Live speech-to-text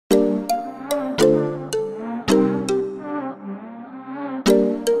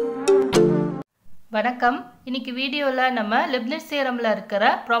வணக்கம். இன்னைக்கு வீடியோல நம்ம லெப்னிஸ் தியரம்ல இருக்கிற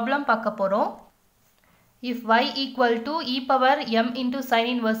ப்ராப்ளம் பார்க்க போறோம். If y equal to e power m into sin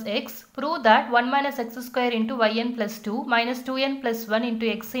inverse x, prove that 1 minus x square into yn plus 2 minus 2n plus 1 into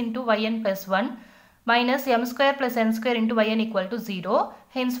x into yn plus 1 minus m square plus n square into yn equal to 0.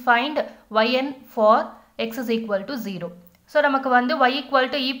 Hence find yn for x is equal to 0. So நமக்கு வந்து y equal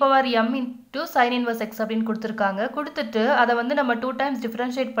to e power m into sin inverse x அப்படினு கொடுத்திருக்காங்க. கொடுத்துட்டு அதை வந்து நம்ம 2 times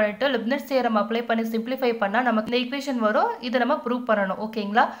differentiate பண்ணிட்டு லெப்னிஸ் theorem apply பண்ணி simplify பண்ணா நமக்கு இந்த ஈக்குவேஷன் வரும். இதை நம்ம ப்ரூவ் பண்ணணும்.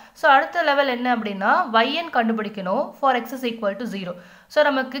 ஓகேங்களா? ஸோ அடுத்த லெவல் என்ன அப்படின்னா yn கண்டுபிடிக்கணும் for x is equal to 0. So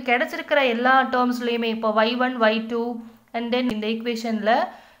நமக்கு கிடைச்சிருக்கிற எல்லா டேர்ம்ஸ்லையுமே இப்போ y1 y2 and then இந்த ஈக்குவேஷனில்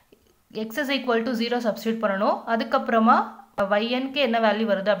x is equal to 0 substitute பண்ணணும். அதுக்கப்புறமா yn க்கு என்ன வேல்யூ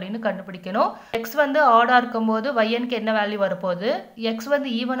வருது அப்படின்னு கண்டுபிடிக்கணும். x வந்து ஆடா இருக்கும்போது yn க்கு என்ன வேல்யூ வரப்போகுது, x வந்து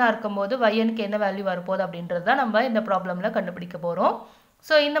ஈவனா இருக்கும்போது yn க்கு என்ன வேல்யூ வரப்போகுது அப்படின்றது தான் நம்ம இந்த ப்ராப்ளம்ல கண்டுபிடிக்க போறோம்.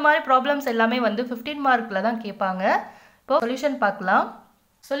 ஸோ இந்த மாதிரி ப்ராப்ளம்ஸ் எல்லாமே வந்து 15 மார்க்ல தான் கேட்பாங்க. இப்போ சொல்யூஷன் பார்க்கலாம்.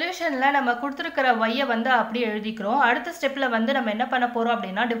 சொல்யூஷன்ல நம்ம கொடுத்துருக்கிற y வந்து அப்படியே எழுதிக்கிறோம். அடுத்த ஸ்டெப்ல வந்து நம்ம என்ன பண்ண போறோம்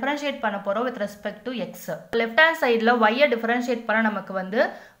அப்படின்னா டிஃபரன்ஷியேட் பண்ண போறோம் with respect to x. Left hand சைடில் y டிஃபரன்ஷியேட் பண்ண நமக்கு வந்து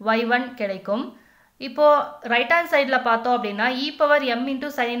y1 கிடைக்கும். இப்போ ரைட் ஹேண்ட் சைடில் பார்த்தோம் அப்படின்னா e power m into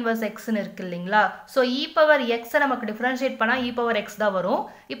sine inverse எக்ஸ்ன்னு இருக்கு இல்லைங்களா? ஸோ e பவர் எக்ஸை நமக்கு டிஃபரன்ஷியேட் பண்ணால் e பவர் எக்ஸ் தான் வரும்.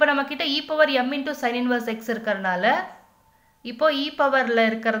 இப்போ நம்ம கிட்ட e power m into sine inverse X இருக்கிறதுனால இப்போ e பவரில்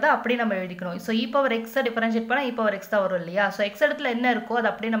இருக்கிறத அப்படி நம்ம எழுதிக்கிறோம். ஸோ e பவர் எக்ஸை டிஃபரன்ஷியேட் பண்ணால் e பவர் எக்ஸ் தான் வரும் இல்லையா? ஸோ எக்ஸ் இடத்துல என்ன இருக்கோ அதை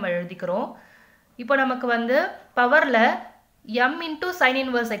அப்படியே நம்ம எழுதிக்கிறோம். இப்போ நமக்கு வந்து பவரில் m இன்டூ சைன்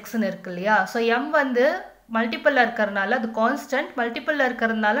இன்வர்ஸ் எக்ஸ்ன்னு இருக்கு இல்லையா? ஸோ m வந்து மல்டிபிளில் இருக்கிறதுனால அது கான்ஸ்டன்ட், மல்டிபிளில்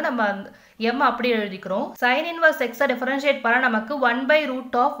இருக்கிறதுனால நம்ம m அப்படியே எழுதிக்கிறோம். சைன் இன்வர்ஸ் எக்ஸை டிஃபரன்ஷியேட் பண்ணால் நமக்கு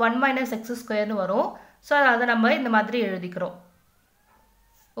 1/√1 மைனஸ் எக்ஸ் ஸ்கொயர்னு வரும். ஸோ அதை நம்ம இந்த மாதிரி எழுதிக்கிறோம்.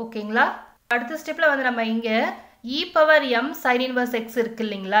 ஓகேங்களா? அடுத்த ஸ்டெப்பில் வந்து நம்ம இங்கே e power m sine inverse X இருக்கு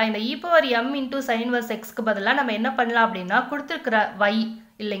இல்லைங்களா? இந்த e power m into sine inverse எக்ஸ்க்கு பதிலாக நம்ம என்ன பண்ணலாம் அப்படின்னா கொடுத்துருக்கிற y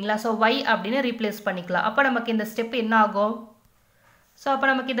இல்லைங்களா? ஸோ y அப்படின்னு ரீப்ளேஸ் பண்ணிக்கலாம். அப்போ நமக்கு இந்த ஸ்டெப் என்ன ஆகும்? ஸோ அப்போ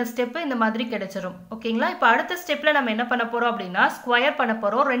நமக்கு இந்த ஸ்டெப்பு இந்த மாதிரி கிடைச்சிரும். ஓகேங்களா? இப்போ அடுத்த ஸ்டெப்பில் நம்ம என்ன பண்ண போகிறோம் அப்படின்னா ஸ்கொயர் பண்ண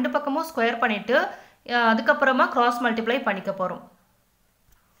போகிறோம். ரெண்டு பக்கமும் ஸ்கொயர் பண்ணிவிட்டு அதுக்கப்புறமா கிராஸ் மல்டிப்ளை பண்ணிக்க போகிறோம்.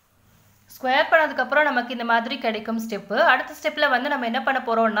 ஸ்கொயர் பண்ணதுக்கப்புறம் நமக்கு இந்த மாதிரி கிடைக்கும் ஸ்டெப்பு. அடுத்த ஸ்டெப்பில் வந்து நம்ம என்ன பண்ண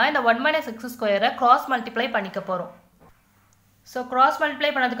போகிறோம்னா இந்த 1 மைனஸ் எக்ஸ் ஸ்கொயரை கிராஸ் மல்டிப்ளை பண்ணிக்க போகிறோம். ஸோ கிராஸ்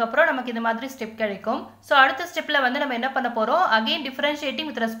மல்டிப்ளை பண்ணதுக்கப்புறம் நமக்கு இந்த மாதிரி ஸ்டெப் கிடைக்கும். ஸோ அடுத்த ஸ்டெப்பில் வந்து நம்ம என்ன பண்ண போகிறோம், again differentiating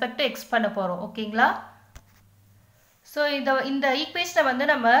with respect to X பண்ண போகிறோம். ஓகேங்களா? ஸோ இந்த ஈக்குவேஷனை வந்து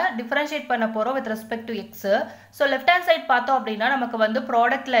நம்ம டிஃபரன்ஷியேட் பண்ண போகிறோம் with respect to X. So left hand side பார்த்தோம் அப்படின்னா நமக்கு வந்து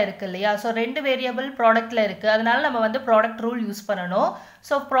ப்ராடக்ட்டில் இருக்குது இல்லையா? ஸோ ரெண்டு வேரியபிள் ப்ராடக்ட்டில் இருக்குது. அதனால நம்ம வந்து ப்ராடக்ட் ரூல் யூஸ் பண்ணணும்.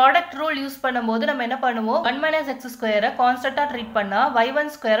 ஸோ ப்ராடக்ட் ரூல் யூஸ் பண்ணும்போது நம்ம என்ன பண்ணுவோம், 1 மைனஸ் எக்ஸ் ஸ்கொயரை கான்ஸ்டண்ட்டாக ட்ரீட் பண்ணால்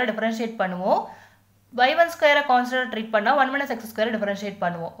y1 ஸ்கொயரை டிஃபரன்ஷியேட் பண்ணுவோம். y1 ஸ்கொயரை கான்ஸ்டண்ட்டாக ட்ரீட் பண்ணால் 1 மைனஸ் எக்ஸ் ஸ்கொயரை டிஃபரன்ஷியேட்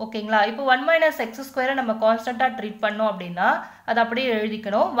பண்ணுவோம். ஓகேங்களா? இப்போ 1 மைனஸ் எக்ஸ் ஸ்கொயரை நம்ம கான்ஸ்டண்ட்டாக ட்ரீட் பண்ணோம் அப்படின்னா அது அப்படியே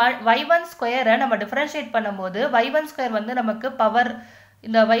எழுதிக்கணும். y1 ஸ்கொயரை நம்ம டிஃபரன்ஷியேட் பண்ணும்போது y1 ஸ்கொயர் வந்து நமக்கு பவர்,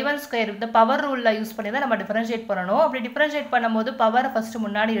 இந்த y1 ஸ்கொயர் இந்த பவர் ரூலில் யூஸ் பண்ணி தான் நம்ம டிஃபரன்ஷியேட் பண்ணணும். அப்படி டிஃபரன்ஷியேட் பண்ணும்போது பவரை ஃபஸ்ட்டு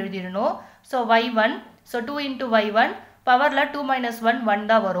முன்னாடி எழுதிடணும். So y1, so 2 into y1 பவரில் 2 மைனஸ் 1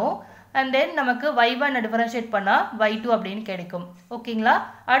 1 தான் வரும். அண்ட் தென் நமக்கு y1 டிஃபரன்ஷியேட் பண்ணால் y2 அப்படின்னு கிடைக்கும். ஓகேங்களா?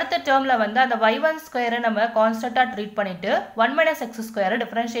 அடுத்த டேர்மில் வந்து அந்த y1 ஸ்கொயரை நம்ம கான்ஸ்டண்ட்டாக ட்ரீட் பண்ணிவிட்டு 1 மைனஸ் எக்ஸ் ஸ்கொயரை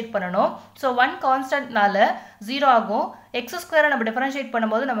டிஃபரன்ஷியேட் பண்ணணும். ஸோ 1 கான்ஸ்டன்ட்னால 0 ஆகும். எக்ஸ் ஸ்கொயரை நம்ம டிஃபரன்ஷியேட்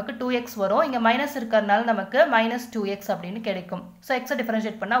பண்ணும்போது நமக்கு 2x வரும். இங்கே மைனஸ் இருக்கிறதுனால நமக்கு மைனஸ் 2x அப்படின்னு கிடைக்கும். ஸோ எக்ஸை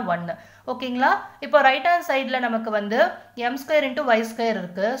டிஃபரன்ஷியேட் பண்ணால் 1. ஓகேங்களா? இப்போ ரைட் ஹேண்ட் சைடில் நமக்கு வந்து m square into y square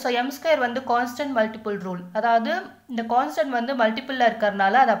இருக்குது. ஸோ m ஸ்கொயர் வந்து கான்ஸ்டன்ட் மல்டிபிள் ரூல், அதாவது இந்த கான்ஸ்டன்ட் வந்து மல்டிபிளில்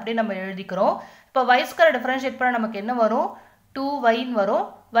இருக்கிறதுனால அதை அப்படியே நம்ம எழுதிக்கிறோம். இப்போ y ஸ்கொயரை டிஃபரன்ஷியேட் பண்ணால் நமக்கு என்ன வரும், 2yன்னு வரும்.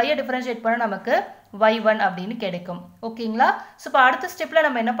 y-ஐ டிஃபரன்ஷியேட் பண்ணால் நமக்கு y1 அப்படின்னு கிடைக்கும். ஓகேங்களா? ஸோ இப்போ அடுத்த ஸ்டெப்பில்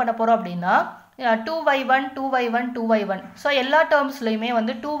நம்ம என்ன பண்ண போகிறோம் அப்படின்னா 2y1 2y1 2y1. ஸோ எல்லா டேர்ம்ஸ்லையுமே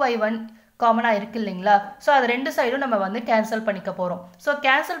வந்து 2y1 காமனாக இருக்கு இல்லைங்களா? ஸோ அது ரெண்டு சைடும் நம்ம வந்து கேன்சல் பண்ணிக்க போகிறோம். ஸோ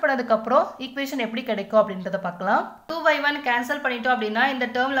கேன்சல் பண்ணதுக்கப்புறம் ஈக்குவேஷன் எப்படி கிடைக்கும் அப்படின்றத பார்க்கலாம். 2y1 கேன்சல் பண்ணிட்டோம் அப்படின்னா இந்த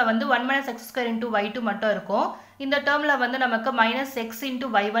டேர்மில் வந்து 1 minus X square into y2 மட்டும் இருக்கும். இந்த டேர்மில் வந்து நமக்கு மைனஸ் எக்ஸ்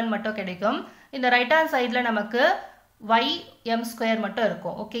இன்ட்டு y1 மட்டும் கிடைக்கும். இந்த ரைட் ஹேண்ட் சைடில் நமக்கு m ஸ்கொயர் மட்டும்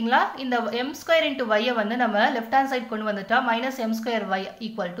இருக்கும். ஓகேங்களா? இந்த m ஸ்கொயர் இன்ட்டு y வந்து நம்ம லெஃப்ட் ஹேண்ட் சைட் கொண்டு வந்துட்டா minus m square y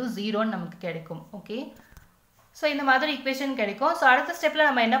equal to 0ன்னு நமக்கு கிடைக்கும். ஓகே, ஸோ இந்த மாதிரி ஈக்குவேஷன் கிடைக்கும். ஸோ அடுத்த ஸ்டெப்பில்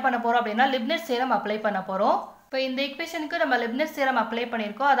நம்ம என்ன பண்ண போகிறோம் அப்படின்னா லெப்னிஸ் தியரம் அப்ளை பண்ண போகிறோம். இப்போ இந்த ஈக்குவேஷனுக்கு நம்ம லெப்னிஸ் தியரம் அப்ளை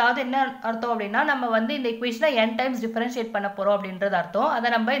பண்ணியிருக்கோம். அதாவது என்ன அர்த்தம் அப்படின்னா நம்ம வந்து இந்த ஈக்குவேஷனை n டைம்ஸ் டிஃபரன்ஷியேட் பண்ண போகிறோம் அப்படின்றது அர்த்தம். அதை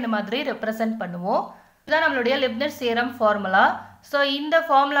நம்ம இந்த மாதிரி ரெப்ரசென்ட் பண்ணுவோம். இதுதான் நம்மளுடைய லெப்னிஸ் தியரம் ஃபார்முலா. ஸோ இந்த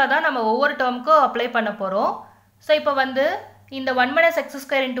ஃபார்முலா தான் நம்ம ஒவ்வொரு டேர்முக்கும் அப்ளை பண்ண போகிறோம். ஸோ இப்போ வந்து இந்த 1 minus x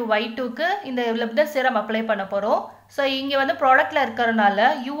square into y2க்கு இந்த லெப்னிஸ் தியரம் அப்ளை பண்ண போகிறோம். ஸோ இங்கே வந்து ப்ராடக்ட்டில் இருக்கிறனால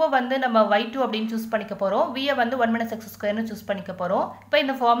யூவை வந்து நம்ம y2 அப்படின்னு சூஸ் பண்ணிக்க போகிறோம், வியை வந்து 1 - x² சூஸ் பண்ணிக்க போகிறோம். இப்போ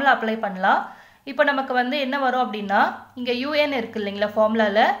இந்த ஃபார்முலா அப்ளை பண்ணலாம். இப்போ நமக்கு வந்து என்ன வரும் அப்படின்னா இங்கே un இருக்கு இல்லைங்களா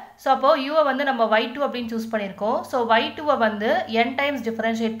ஃபார்முலாவில். ஸோ அப்போது யூவை வந்து நம்ம y2 அப்படின்னு சூஸ் பண்ணியிருக்கோம். ஸோ y2வை வந்து n டைம்ஸ்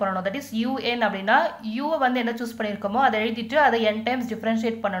டிஃபரன்ஷியேட் பண்ணணும். தட் இஸ் un அப்படின்னா யூவை வந்து என்ன சூஸ் பண்ணியிருக்கோமோ அதை எழுதிட்டு அதை n டைம்ஸ்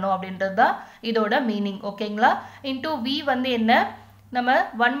டிஃபரன்ஷியேட் பண்ணணும் அப்படின்றது தான் இதோட மீனிங். ஓகேங்களா? இன்டூ v வந்து என்ன நம்ம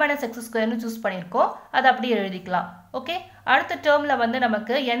 1 - x² சூஸ் பண்ணியிருக்கோம், அதை அப்படியே எழுதிக்கலாம். ஓகே, அடுத்த டேர்மில் வந்து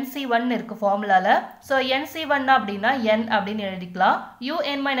நமக்கு nc1 இருக்குது ஃபார்முலாவில். ஸோ nc1 அப்படின்னா n அப்படின்னு எழுதிக்கலாம்.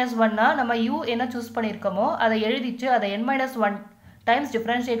 un-1 நம்ம u என்ன சூஸ் பண்ணியிருக்கோமோ அதை எழுதிட்டு அதை n-1 டைம்ஸ்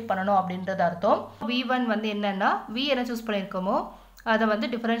டிஃபரன்ஷியேட் பண்ணணும் அப்படின்றது அர்த்தம். v1 வந்து என்னன்னா v என்ன சூஸ் பண்ணியிருக்கோமோ அதை வந்து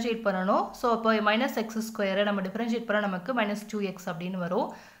டிஃபரன்ஷியேட் பண்ணணும். ஸோ இப்போ -x² நம்ம டிஃபரன்ஷியேட் பண்ணால் நமக்கு -2x அப்படின்னு வரும்.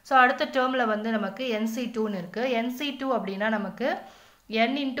 ஸோ அடுத்த டேர்மில் வந்து நமக்கு nc2 இருக்குது. nc2 அப்படின்னா நமக்கு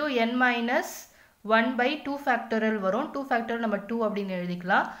n × n - 1/2 ஃபேக்டோரியல் வரும். 2 ஃபேக்டோரியல் நம்ம 2 அப்படின்னு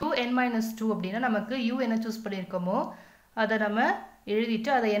எழுதிக்கலாம். 2n - 2 அப்படின்னா நமக்கு u என்ன சூஸ் பண்ணியிருக்கோமோ அதை நம்ம எழுதிட்டு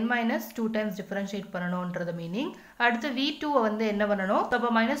அதை n-2 டைம்ஸ் டிஃபரன்ஷியேட் பண்ணணுன்றது மீனிங். அடுத்து v2 வந்து என்ன பண்ணணும்,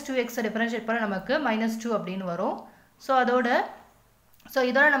 அப்போ -2x டிஃபரன்ஷியேட் பண்ண நமக்கு -2 அப்படின்னு வரும். ஸோ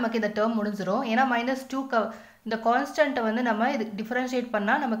இதோட நமக்கு இந்த டேர்ம் முடிஞ்சிடும். ஏன்னா -2 இந்த கான்ஸ்டன்ட்டை வந்து நம்ம இது டிஃபரன்ஷியேட்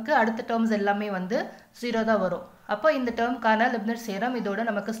பண்ணால் நமக்கு அடுத்த டேர்ம்ஸ் எல்லாமே வந்து 0 தான் வரும். அப்போ இந்த டேர்முக்கான லெப்னிட்ஸ் தியரம் இதோட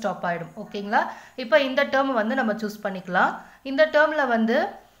நமக்கு ஸ்டாப் ஆகிடும். ஓகேங்களா? இப்போ இந்த டேர்ம் வந்து நம்ம சூஸ் பண்ணிக்கலாம். இந்த டேர்மில் வந்து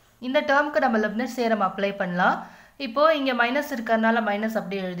இந்த டேர்முக்கு நம்ம லெப்னிட்ஸ் தியரம் அப்ளை பண்ணலாம். இப்போது இங்கே மைனஸ் இருக்கிறதுனால மைனஸ்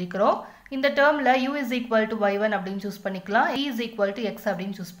அப்படியே எழுதிக்கிறோம். இந்த டேர்மில் u = y1 அப்படின்னு சூஸ் பண்ணிக்கலாம், e = x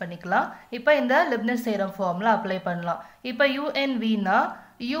அப்படின்னு சூஸ் பண்ணிக்கலாம். இப்போ இந்த லெப்னிட்ஸ் தியரம் ஃபார்முலா அப்ளை பண்ணலாம். இப்போ unvனா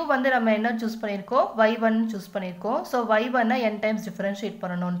u வந்து நம்ம என்ன சூஸ் பண்ணியிருக்கோம், y1 சூஸ் பண்ணியிருக்கோம். So y1 n times differentiate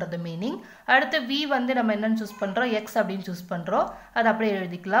பண்ணணுன்றது meaning. அடுத்து v வந்து நம்ம என்னன்னு சூஸ் பண்ணுறோம், x அப்படின்னு சூஸ் பண்ணுறோம், அது அப்படியே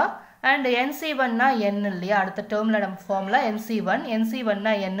எழுதிக்கலாம். அண்ட் nc1னா n இல்லையா, அடுத்த டேர்மில் நம்ம ஃபார்முலா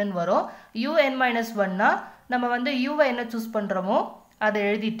nc1னா nன்னு வரும். un-1னா நம்ம வந்து யூவை என்ன சூஸ் பண்ணுறோமோ அதை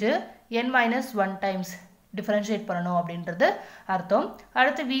எழுதிட்டு n-1 டைம்ஸ் டிஃபரன்ஷியேட் பண்ணணும் அப்படின்றது அர்த்தம்.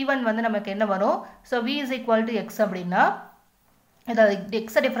 அடுத்து v1 வந்து நமக்கு என்ன வரும், ஸோ v = x அப்படின்னா அதாவது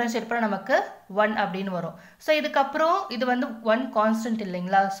எக்ஸை டிஃபரன்ஷியேட் பண்ண நமக்கு 1 அப்படின்னு வரும். ஸோ இதுக்கப்புறம் இது வந்து 1 கான்ஸ்டன்ட்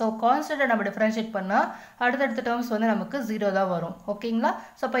இல்லைங்களா, ஸோ கான்ஸ்டன்ட்டை நம்ம டிஃபரன்ஷியேட் பண்ணால் அடுத்தடுத்த டேர்ம்ஸ் வந்து நமக்கு 0 தான் வரும். ஓகேங்களா?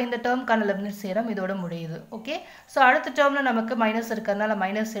 ஸோ இப்போ இந்த டேர்முக்கான லெப்னிட்ஸ் தியரம் இதோட முடியுது. ஓகே, ஸோ அடுத்த டேர்மில் நமக்கு மைனஸ் இருக்கிறதுனால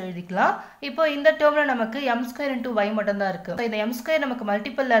மைனஸ் எழுதிக்கலாம். இப்போ இந்த டேர்மில் நமக்கு m² × y மட்டும்தான் இருக்குது. ஸோ இந்த m² நமக்கு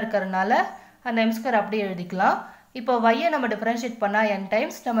மல்டிப்பிளில் இருக்கிறதுனால அந்த m² அப்படியே எழுதிக்கலாம். இப்போ y-ஐ நம்ம டிஃபரன்ஷியேட் பண்ணால் n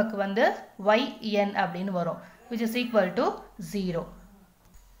டைம்ஸ் நமக்கு வந்து yn அப்படின்னு வரும், which is equal to 0.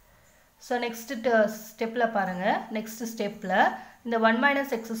 So next stepல பாருங்க, next stepல இந்த 1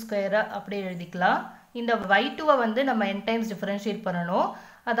 - x² அப்படியே எழுதிக்கலாம். இந்த y2 வந்து நம்ம n டைம்ஸ் டிஃபரன்ஷியேட் பண்ணணும்.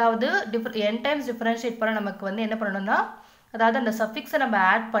 அதாவது n டைம்ஸ் டிஃபரன்ஷியேட் பண்ண நமக்கு வந்து என்ன பண்ணணும்னா, அதாவது அந்த சஃபிக்ஸை நம்ம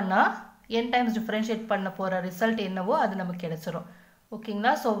ஆட் பண்ணால் n டைம்ஸ் டிஃபரன்ஷியேட் பண்ண போகிற ரிசல்ட் என்னவோ அது நமக்கு கிடைச்சிரும்.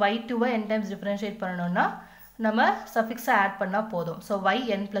 ஓகேங்களா? ஸோ y2வை n டைம்ஸ் டிஃபரன்ஷியேட் பண்ணணும்னா நம்ம சஃபிக்ஸை ஆட் பண்ணால் போதும். ஸோ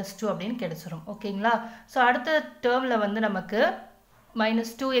yn+2 அப்படின்னு கிடைச்சிரும். ஓகேங்களா? ஸோ அடுத்த டேர்மில் வந்து நமக்கு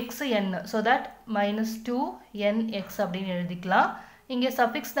 -2xn, ஸோ தட் -2nx அப்படின்னு எழுதிக்கலாம். இங்கே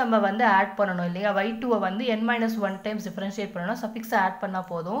சஃபிக்ஸ் நம்ம வந்து ஆட் பண்ணணும் இல்லையா, y2வை வந்து n-1 டைம்ஸ் டிஃபரன்ஷியேட் பண்ணணும், சஃபிக்ஸை ஆட் பண்ணால்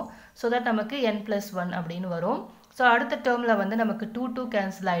போதும். ஸோ தட் நமக்கு n+1 அப்படின்னு வரும். ஸோ அடுத்த டேர்மில் வந்து நமக்கு 2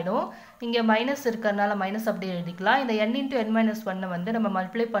 கேன்சல் ஆகிடும். இங்கே மைனஸ் இருக்கிறதுனால மைனஸ் அப்படியே எழுதிக்கலாம். இந்த n × n-1 வந்து நம்ம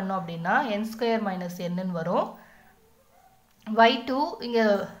மல்டிப்ளை பண்ணோம் அப்படின்னா n² - nன்னு வரும். y2 இங்கே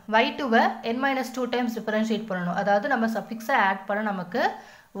y2வை n-2 டைம்ஸ் டிஃபரன்ஷியேட் பண்ணணும், அதாவது நம்ம சஃபிக்ஸை ஆட் பண்ண நமக்கு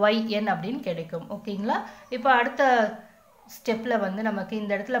yn அப்படின்னு கிடைக்கும். ஓகேங்களா? இப்போ அடுத்த ஸ்டெப்பில் வந்து நமக்கு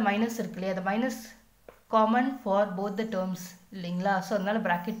இந்த இடத்துல மைனஸ் இருக்கு இல்லையா, அந்த minus common for both the terms இல்லைங்களா, ஸோ அதனால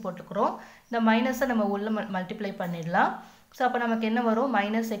ப்ராக்கெட் போட்டுக்கிறோம். இந்த மைனஸை நம்ம உள்ள மல்டிப்ளை பண்ணிடலாம். ஸோ அப்போ நமக்கு என்ன வரும்,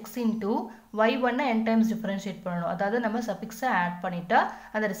 -x × y1 n times differentiate பண்ணணும், அதாவது நம்ம சஃபிக்ஸை ஆட் பண்ணிட்டா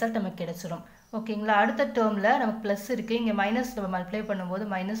அந்த ரிசல்ட் நமக்கு கிடைச்சிரும். ஓகேங்களா? அடுத்த டேர்மில் நமக்கு ப்ளஸ் இருக்குது, இங்கே மைனஸ் நம்ம மல்டிப்ளை பண்ணும்போது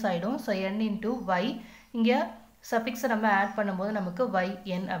மைனஸ் ஆகிடும். ஸோ n × y, இங்கே சஃபிக்ஸை நம்ம ஆட் பண்ணும்போது நமக்கு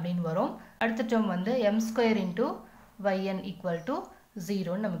yn அப்படின்னு வரும். அடுத்த டேர்ம் வந்து m² × yn =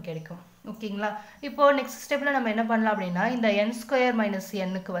 0ன்னு நமக்கு கிடைக்கும். ஓகேங்களா? இப்போது நெக்ஸ்ட் ஸ்டெப்பில் நம்ம என்ன பண்ணலாம் அப்படின்னா, இந்த n²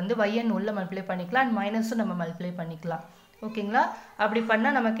 - nக்கு வந்து yn உள்ள மல்டிப்ளை பண்ணிக்கலாம், அண்ட் மைனஸும் நம்ம மல்டிப்ளை பண்ணிக்கலாம். ஓகேங்களா? அப்படி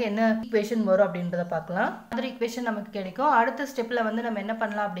பண்ணால் நமக்கு என்ன ஈக்குவேஷன் வரும் அப்படின்றத பார்க்கலாம். அந்த ஈக்குவேஷன் நமக்கு கிடைக்கும். அடுத்த ஸ்டெப்பில் வந்து நம்ம என்ன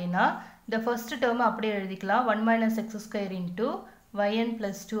பண்ணலாம் அப்படின்னா, இந்த ஃபர்ஸ்ட் டேர்மை அப்படியே எழுதிக்கலாம், 1 - x² ×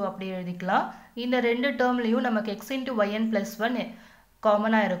 yn+2 அப்படியே எழுதிக்கலாம். இந்த ரெண்டு டேர்ம்லையும் நமக்கு x × yn+1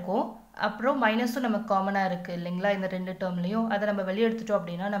 காமனாக இருக்கும். அப்புறம் மைனஸும் நமக்கு காமனாக இருக்குது இல்லைங்களா இந்த ரெண்டு டேர்ம்லையும். அதை நம்ம வெளியே எடுத்துட்டோம்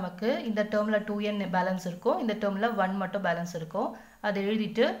அப்படின்னா நமக்கு இந்த டேர்மில் 2n பேலன்ஸ் இருக்கும், இந்த டேர்மில் 1 மட்டும் பேலன்ஸ் இருக்கும். அதை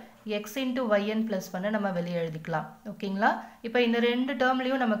எழுதிட்டு x into yn+1 நம்ம வெளியே எழுதிக்கலாம். ஓகேங்களா? இப்போ இந்த ரெண்டு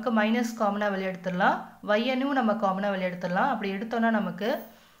டேர்ம்லையும் நமக்கு மைனஸ் காமனாக வெளியே எடுத்துடலாம், yn-ம் நம்ம காமனாக வெளியே எடுத்துடலாம். அப்படி எடுத்தோன்னா நமக்கு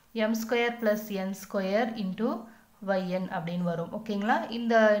m² + n² into yn அப்படின்னு வரும். ஓகேங்களா?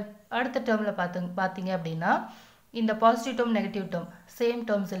 இந்த அடுத்த டேர்மில் பார்த்தீங்க அப்படின்னா இந்த positive term negative term same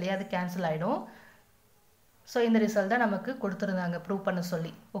terms இல்லையா, அது கேன்சல் ஆகிடும். ஸோ இந்த ரிசல்ட் தான் நமக்கு கொடுத்துருந்தாங்க ப்ரூவ் பண்ண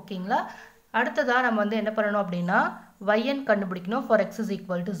சொல்லி. ஓகேங்களா? அடுத்ததாக நம்ம வந்து என்ன பண்ணணும் அப்படின்னா yn கண்டுபிடிக்கணும் for x is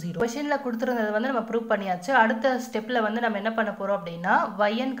equal to 0. கொஷனில் கொடுத்துருந்தது வந்து நம்ம ப்ரூவ் பண்ணியாச்சு. அடுத்த ஸ்டெப்பில் வந்து நம்ம என்ன பண்ண போகிறோம் அப்படின்னா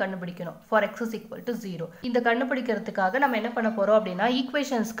yn கண்டுபிடிக்கணும் for x is equal to 0. இந்த கண்டுபிடிக்கிறதுக்காக நம்ம என்ன பண்ண போகிறோம் அப்படின்னா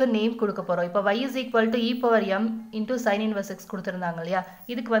ஈக்குவேஷன்ஸ்க்கு நேம் கொடுக்க போகிறோம். இப்போ y is equal to e⁻m into sin-1 x கொடுத்துருந்தாங்க இல்லையா,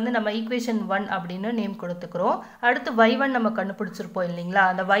 இதுக்கு வந்து நம்ம ஈக்குவேஷன் 1 அப்படின்னு நேம் கொடுத்துக்கிறோம். அடுத்து y1 நம்ம கண்டுபிடிச்சிருப்போம் இல்லைங்களா,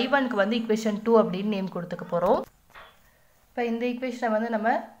 அந்த y1க்கு வந்து ஈக்குவேஷன் 2 அப்படின்னு நேம் கொடுத்துக்க போகிறோம். இப்போ இந்த ஈக்குவேஷனை வந்து நம்ம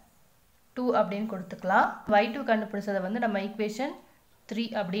 2 அப்படின்னு கொடுத்துக்கலாம். y2 கண்டுபிடிச்சதை வந்து நம்ம ஈக்குவேஷன் 3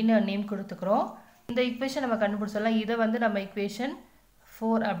 அப்படின்னு நேம் கொடுத்துக்கிறோம். இந்த ஈக்குவேஷன் நம்ம கண்டுபிடிச்சலாம், இதை வந்து நம்ம ஈக்குவேஷன்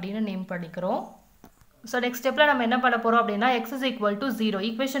 4 அப்படின்னு நேம் பண்ணிக்கிறோம். ஸோ நெக்ஸ்ட் ஸ்டெப்பில் நம்ம என்ன பண்ண போகிறோம் அப்படின்னா x is equal to 0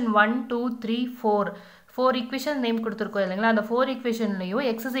 equation 1 2 3 4 equation name கொடுத்துருக்கோம் இல்லைங்களா, அந்த 4 ஈக்குவேஷன்லையும்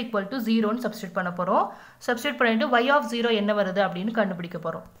x is equal to 0ன்னு substitute பண்ண போகிறோம். சப்ஸ்டியூட் பண்ணிட்டு y of 0 என்ன வருது அப்படின்னு கண்டுபிடிக்க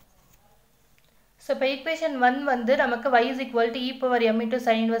போகிறோம். ஸோ இப்போ ஈக்குவேஷன் 1 வந்து நமக்கு y is equal to e⁻m into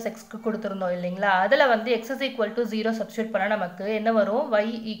sin-1 x கொடுத்துருந்தோம் இல்லைங்களா, அதில் வந்து x is equal to 0 substitute பண்ணால் நமக்கு என்ன வரும், y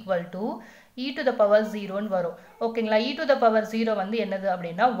equal to e⁻0ன்னு வரும். ஓகேங்களா? e⁻0 வந்து என்னது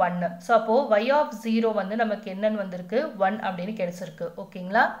அப்படின்னா 1. ஸோ அப்போது y of 0 வந்து நமக்கு என்னன்னு வந்திருக்கு 1 அப்படின்னு கிடைச்சிருக்கு.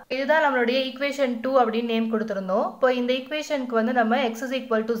 ஓகேங்களா? இதுதான் நம்மளுடைய ஈக்குவேஷன் 2 அப்படின்னு நேம் கொடுத்துருந்தோம். இப்போ இந்த ஈக்குவேஷனுக்கு வந்து நம்ம x is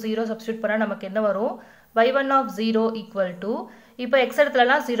equal to 0 substitute பண்ணால் நமக்கு என்ன வரும், y1 of 0 equal to, இப்போ x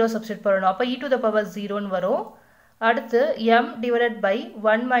இடத்துலலாம் 0 சப்ஸ்டியூட் பண்ணணும், அப்போ e⁻0ன்னு வரும். அடுத்து m divided by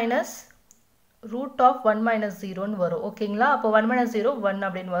 1 minus root of 1 minus 0ன்னு வரும். ஓகேங்களா? அப்போ 1 minus 0 1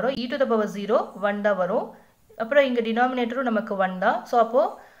 அப்படின்னு வரும், e⁻0 1 தான் வரும். அப்புறம் இங்கே டினாமினேட்டரும் நமக்கு 1 தான். ஸோ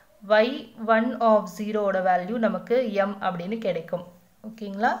அப்போது y1 of 0ஓட வேல்யூ நமக்கு m அப்படின்னு கிடைக்கும்.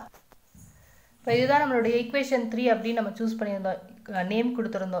 ஓகேங்களா? இப்போ இதுதான் நம்மளுடைய ஈக்குவேஷன் 3 அப்படின்னு நம்ம சூஸ் பண்ணியிருந்தோம், நேம்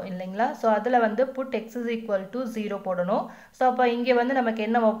கொடுத்துருந்தோம் இல்லைங்களா. ஸோ அதில் வந்து put x is equal to 0 போடணும். ஸோ அப்போ இங்கே வந்து நமக்கு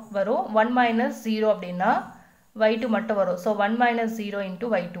என்ன வரும், 1 minus 0 அப்படின்னா y2 மட்டும் வரும். So 1 minus 0 into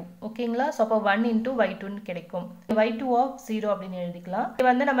y2. ஓகேங்களா? ஸோ அப்போ 1 into y2ன்னு கிடைக்கும். y2 of 0 அப்படின்னு எழுதிக்கலாம். இது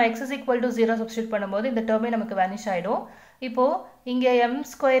வந்து நம்ம x is equal to 0 substitute பண்ணும்போது இந்த டேர்மே நமக்கு வேனிஷ் ஆகிடும். இப்போது இங்கே m²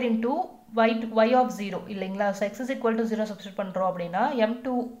 into y of 0 இல்லைங்களா. So x is equal to 0 substitute பண்ணுறோம் அப்படின்னா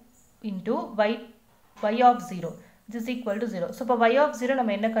m2 into y of 0 which is equal to 0. So இப்போ y of 0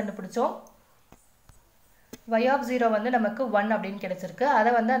 நம்ம என்ன கண்டுபிடிச்சோம், y of 0 வந்து நமக்கு 1 அப்படின்னு கிடைச்சிருக்கு. அதை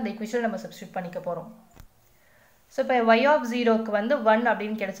வந்து அந்த ஈக்குவேஷன் நம்ம சப்ஸ்டியூட் பண்ணிக்க போகிறோம். ஸோ இப்போ y of 0க்கு வந்து 1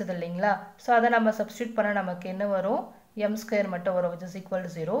 அப்படின்னு கிடைச்சது இல்லைங்களா. ஸோ அதை நம்ம சப்ஸ்டியூட் பண்ண நமக்கு என்ன வரும், m² மட்டும் வரும் which is equal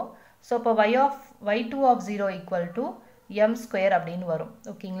to 0. So இப்போ y2 of 0 equal to m² அப்படின்னு வரும்.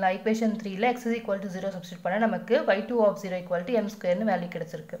 ஓகேங்களா? Equation 3ல x is equal to 0 substitute பண்ண நமக்கு y2 of 0 equal to m²ன்னு value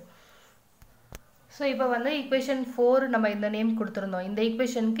கிடைச்சிருக்கு. ஸோ இப்போ வந்து ஈக்குவேஷன் 4 நம்ம இந்த நேம் கொடுத்துருந்தோம், இந்த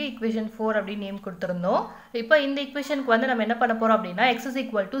ஈக்குவேஷனுக்கு ஈக்குவேஷன் 4 அப்படின்னு நேம் கொடுத்துருந்தோம். இப்போ இந்த ஈக்குவேஷனுக்கு வந்து நம்ம என்ன பண்ண போகிறோம் அப்படின்னா x is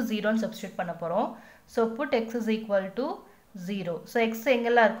equal to 0ன்னு substitute பண்ண போகிறோம். So put x is equal to 0. So x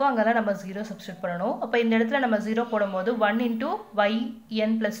எங்கெல்லாம் இருக்கோ அங்கெல்லாம் நம்ம 0 சப்ஸ்டியூட் பண்ணணும். அப்போ இந்த இடத்துல நம்ம 0 போடும்போது 1 into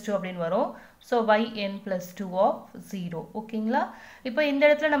yn+2 அப்படின்னு வரும். So yn+2 of 0. ஓகேங்களா? இப்போ இந்த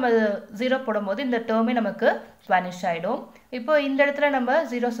இடத்துல நம்ம 0 போடும்போது இந்த டேர்மே நமக்கு வேனிஷ் ஆகிடும். இப்போ இந்த இடத்துல நம்ம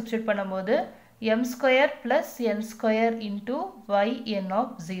 0 சப்ஸ்டியூட் பண்ணும்போது m² plus n² into yn of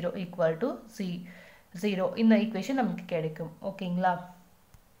 0 equal to 0. இந்த ஈக்குவேஷன் நமக்கு கிடைக்கும். ஓகேங்களா?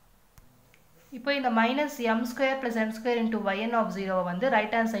 இப்போ இந்த minus m² plus n² into yn of 0 வந்து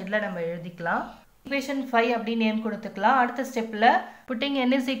ரைட் ஹேண்ட் சைடில் நம்ம எழுதிக்கலாம். ஈக்குவேஷன் 5 அப்படி நேம் கொடுத்துக்கலாம். அடுத்த ஸ்டெப்பில் pudding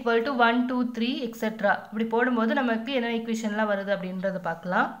n is equal to 1 2 3 etc. இப்படி போடும்போது நமக்கு என்ன ஈக்குவேஷன்லாம் வருது அப்படின்றத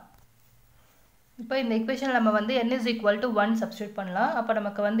பார்க்கலாம். இப்போ இந்த ஈக்குவேஷன் நம்ம வந்து n is equal to 1 substitute பண்ணலாம். அப்போ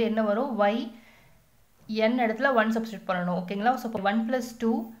நமக்கு வந்து என்ன வரும், n இடத்துல 1 சப்ஸ்டியூட் பண்ணணும். ஓகேங்களா? ஸோ 1 plus 2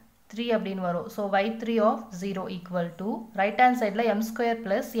 3 அப்படின்னு வரும். So y3 of 0 equal to right hand சைடில் m²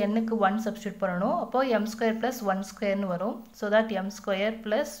 plus n-க்கு 1 சப்ஸ்டியூட் பண்ணணும். அப்போது m² plus 1²ன்னு வரும். So that m²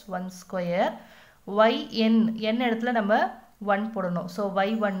 plus 1² n இடத்துல நம்ம 1 போடணும். ஸோ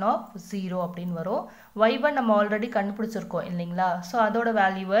y1 of 0 அப்படின்னு வரும். y1 நம்ம ஆல்ரெடி கண்டுபிடிச்சிருக்கோம் இல்லைங்களா. ஸோ அதோட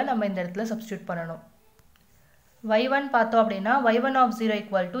வேல்யூவை நம்ம இந்த இடத்துல சப்ஸ்டியூட் பண்ணணும். y1 பார்த்தோம் அப்படின்னா y1 of 0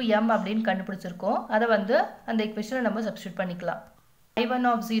 equal to m அப்படின்னு கண்டுபிடிச்சிருக்கோம். அதை வந்து அந்த ஈக்குவேஷனை நம்ம சப்ஸ்டியூட் பண்ணிக்கலாம். y1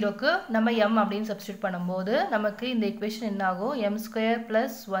 of 0க்கு நம்ம m அப்படின்னு சப்ஸ்டிட்யூட் பண்ணும்போது நமக்கு இந்த ஈக்குவேஷன் என்ன ஆகும் m²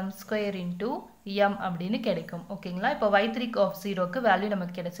 plus 1² into m அப்படின்னு கிடைக்கும் ஓகேங்களா இப்போ y3 of 0க்கு வேல்யூ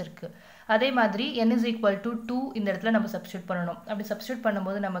நமக்கு கிடைச்சிருக்கு அதே மாதிரி n is equal to 2 இந்த இடத்துல நம்ம சப்ஸ்டிட்யூட் பண்ணணும் அப்படி சப்ஸ்டிட்யூட்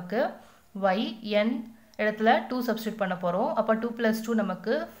பண்ணும்போது நமக்கு yn இடத்துல 2 சப்ஸ்டிட்யூட் பண்ண போறோம் அப்ப 2 plus 2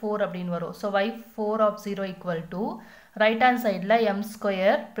 நமக்கு 4 அப்படினு வரும் so y4 of 0 equal to right hand சைடுல m²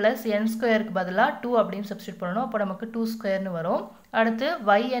 plus n² க்கு பதிலா 2 அப்படினு சப்ஸ்டிட்யூட் பண்ணனும் அப்ப நமக்கு 2² னு வரும் அடுத்து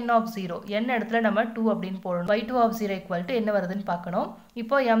yn of 0 n இடத்துல நம்ம 2 அப்படினு போடணும் y2 of 0 equal to என்ன வருதுன்னு பார்க்கணும்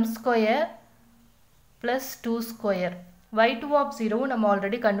இப்போ m² plus 2² y2 of 0 நம்ம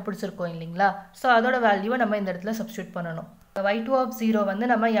ஆல்ரெடி கண்டுபிடிச்சிருக்கோம் இல்லீங்களா சோ அதோட வேல்யூவை நம்ம இந்த இடத்துல சப்ஸ்டிட்யூட் பண்ணனும் y2 of 0 வந்து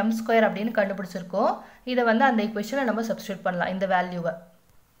நம்ம m² அப்படினு கண்டுபிடிச்சிருக்கோம் இத வந்து அந்த ஈக்குவேஷன்ல நம்ம சப்ஸ்டிட்யூட் பண்ணலாம் இந்த வேல்யூவை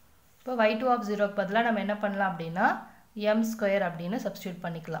இப்போ y2 of 0 க்கு பதிலா நம்ம என்ன பண்ணலாம் அப்படினா m² அப்படினு சப்ஸ்டிட்யூட்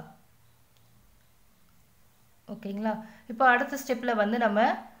பண்ணிக்கலாம் ஓகேங்களா இப்போ அடுத்த ஸ்டெப்ல வந்து நம்ம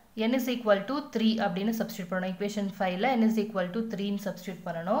n is equal to 3 அப்படினு சப்ஸ்டிட்யூட் பண்ணனும் ஈக்குவேஷன் 5 ல n is equal to 3 னு சப்ஸ்டிட்யூட்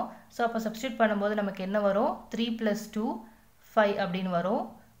பண்ணனும் சோ அப்ப சப்ஸ்டிட்யூட் பண்ணும்போது நமக்கு என்ன வரும் 3 plus 2 5 அப்படினு வரும்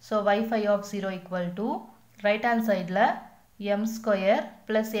so y5 of 0 equal to right hand சைடுல m²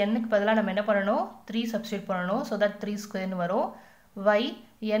 plus n க்கு பதிலா நம்ம என்ன பண்ணனும் 3 சப்ஸ்டிட்யூட் பண்ணனும் so that 3² னு வரும் y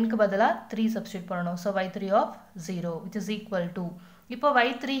n க்கு பதிலா 3 சப்ஸ்டிட்யூட் பண்ணனும் so y3 of 0 which is equal to இப்போ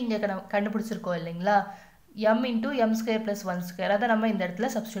y3 இங்க கண்டுபிடிச்சிருக்கோம் இல்லீங்களா m into m² plus 1² அத நம்ம இந்த இடத்துல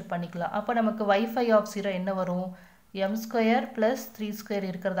சப்ஸ்டிட்யூட் பண்ணிக்கலாம் அப்ப நமக்கு y5 of 0 என்ன வரும் m² plus 3²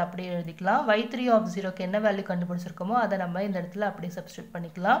 இருக்குறது அப்படியே எழுதிக்கலாம் y3 of 0 க்கு என்ன வேல்யூ கண்டுபிடிச்சிருக்கோமோ அத நம்ம இந்த இடத்துல அப்படியே சப்ஸ்டிட்யூட்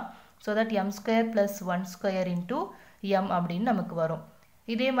பண்ணிக்கலாம் so that m² plus 1² into m அப்படினு நமக்கு வரும்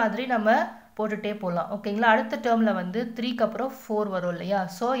இதே மாதிரி நம்ம போட்டுட்டே போலாம் ஓகேங்களா அடுத்த டேர்ம்ல வந்து 3 க்கு அப்புறம் 4 வரும் இல்லையா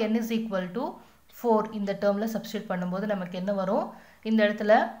so n is equal to 4 இந்த டேர்ம்ல சப்ஸ்டிட்யூட் பண்ணும்போது நமக்கு என்ன வரும் இந்த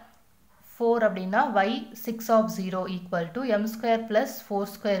இடத்துல 4 அப்படினா y6 of 0 equal to m² plus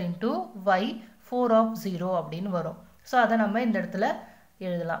 4² into y4 of 0 அப்படினு வரும் சோ அத நம்ம இந்த இடத்துல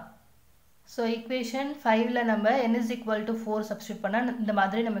எழுதலாம் சோ ஈக்குவேஷன் 5 ல நம்ம n is equal to 4 substitute பண்ணா இந்த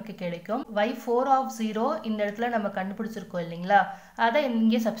மாதிரி நமக்கு கிடைக்கும் y4 of 0 இந்த இடத்துல நம்ம கண்டுபிடிச்சிருக்கோம் இல்லீங்களா அத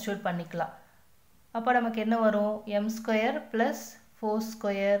இங்கே சப்ஸ்டிட்யூட் பண்ணிக்கலாம் அப்ப நமக்கு என்ன வரும் m² plus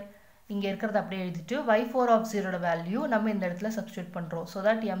 4² இங்க இருக்குறது அப்படியே எழுதிட்டு y4 of 0 ஓட வேல்யூ நம்ம இந்த இடத்துல சப்ஸ்டிட்யூட் பண்றோம் so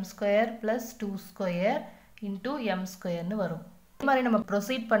that m² plus 2² into m² னு வரும் இந்த மாதிரி நம்ம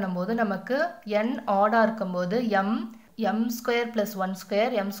ப்ரோசீட் பண்ணும்போது நமக்கு n ஆடா இருக்கும்போது m² plus 1²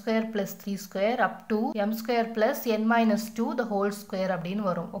 m² plus 3² up to m² plus n-2 the whole square அப்படினு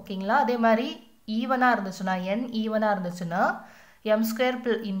வரும் ஓகேங்களா அதே மாதிரி ஈவனா இருந்துச்சுனா n ஈவனா இருந்துச்சுனா m²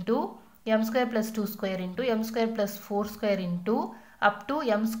 into m² plus 2² into m² plus 4² into up to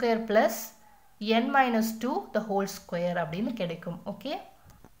m² plus n-2 the whole square அப்படினு கிடைக்கும் ஓகே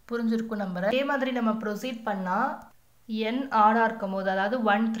புரிஞ்சிருக்கும் நம்புறேன் இதே மாதிரி நம்ம ப்ரோசீட் பண்ணா n ஆடா இருக்கும்போது அதாவது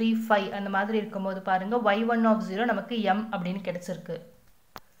 1 3 5 அந்த மாதிரி இருக்கும்போது பாருங்க y1 of 0 நமக்கு m அப்படினு கிடைச்சிருக்கு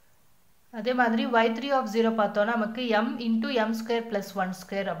அதே மாதிரி y3 of 0 பார்த்தோம்னா நமக்கு m into m² plus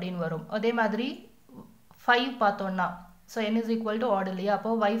 1² அப்படினு வரும் அதே மாதிரி 5 பார்த்தோம்னா so n is equal to odd இல்லையா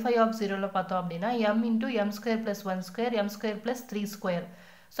அப்போ y5 of 0 ல பார்த்தோம் அப்படினா m into m² plus 1² m² plus 3²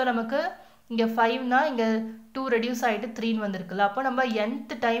 so நமக்கு இங்க 5 னா இங்க 2 ரெடியூஸ் ஆயிட்டு 3 ன்னு வந்திருக்குல அப்ப நம்ம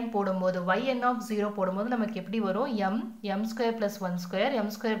nth டைம் போடும்போது yn of 0 போடும்போது நமக்கு எப்படி வரும் m² plus 1²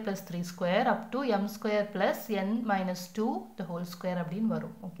 m² plus 3² up to m² plus n-2 the whole square அப்படினு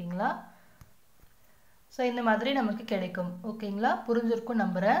வரும் ஓகேங்களா சோ இந்த மாதிரி நமக்கு கிடைக்கும் ஓகேங்களா புரிஞ்சிருக்கும்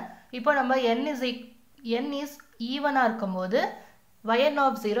நம்புறேன் இப்போ நம்ம n is ஈவனா இருக்கும்போது yn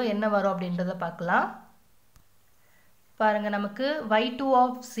of 0 என்ன வரும் அப்படின்றத பார்க்கலாம் பாருங்க நமக்கு y2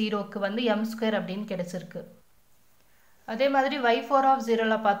 of 0 க்கு வந்து m² அப்படினு கிடைச்சிருக்கு அதே மாதிரி y4 of 0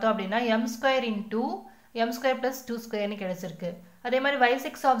 ல பார்த்தோம் அப்படினா m² into m² plus 2² னு கிடைச்சிருக்கு அதே மாதிரி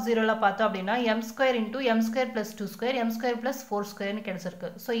y6 of 0 ல பார்த்தோம் அப்படினா m² into m² plus 2² m² plus 4² னு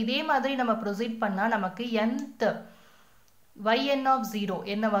கிடைச்சிருக்கு சோ இதே மாதிரி நம்ம ப்ரோசீட் பண்ணா நமக்கு nth yn of 0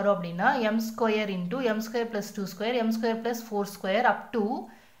 என்ன வரும் அப்படினா m² into m² plus 2² m² plus 4² up to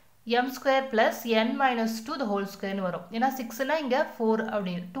m² plus n-2 the whole square னு வரும் ஏனா 6 னா இங்க 4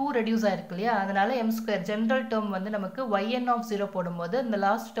 அப்படி 2 ரெடியூஸ் ஆயிருக்கு இல்லையா அதனால m² ஜெனரல் டேர்ம் வந்து நமக்கு yn of 0 போடும்போது இந்த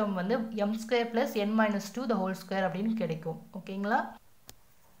லாஸ்ட் டேர்ம் வந்து m² plus n-2 the whole square அப்படினு கிடைக்கும் ஓகேங்களா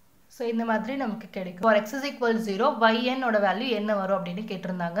சோ இந்த மாதிரி நமக்கு கிடைக்கும் for x is equal 0 yn ஓட வேல்யூ என்ன வரும் அப்படினு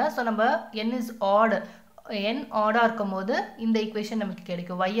கேட்டிருந்தாங்க சோ நம்ம n is odd n ஆடா இருக்கும்போது இந்த ஈக்குவேஷன் நமக்கு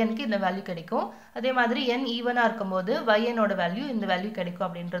கிடைக்கும் yn க்கு இந்த வேல்யூ கிடைக்கும் அதே மாதிரி n ஈவனா இருக்கும்போது yn ஓட வேல்யூ இந்த வேல்யூ கிடைக்கும்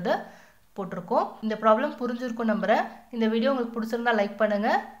அப்படின்றத போட்டுருக்கோம் இந்த ப்ராப்ளம் புரிஞ்சிருக்கும் நம்புறேன் இந்த வீடியோ உங்களுக்கு பிடிச்சிருந்தா லைக் பண்ணுங்க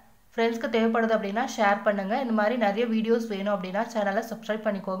ஃப்ரெண்ட்ஸ்க்கு தேவைப்படுது அப்படினா ஷேர் பண்ணுங்க இந்த மாதிரி நிறைய வீடியோஸ் வேணும் அப்படினா சேனலை சப்ஸ்கிரைப்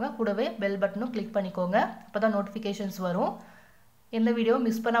பண்ணிக்கோங்க கூடவே பெல் பட்டனும் கிளிக் பண்ணிக்கோங்க அப்பதான் நோட்டிஃபிகேஷன்ஸ் வரும் எந்த வீடியோவும்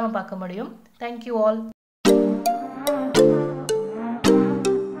மிஸ் பண்ணாமல் பார்க்க முடியும். Thank you all.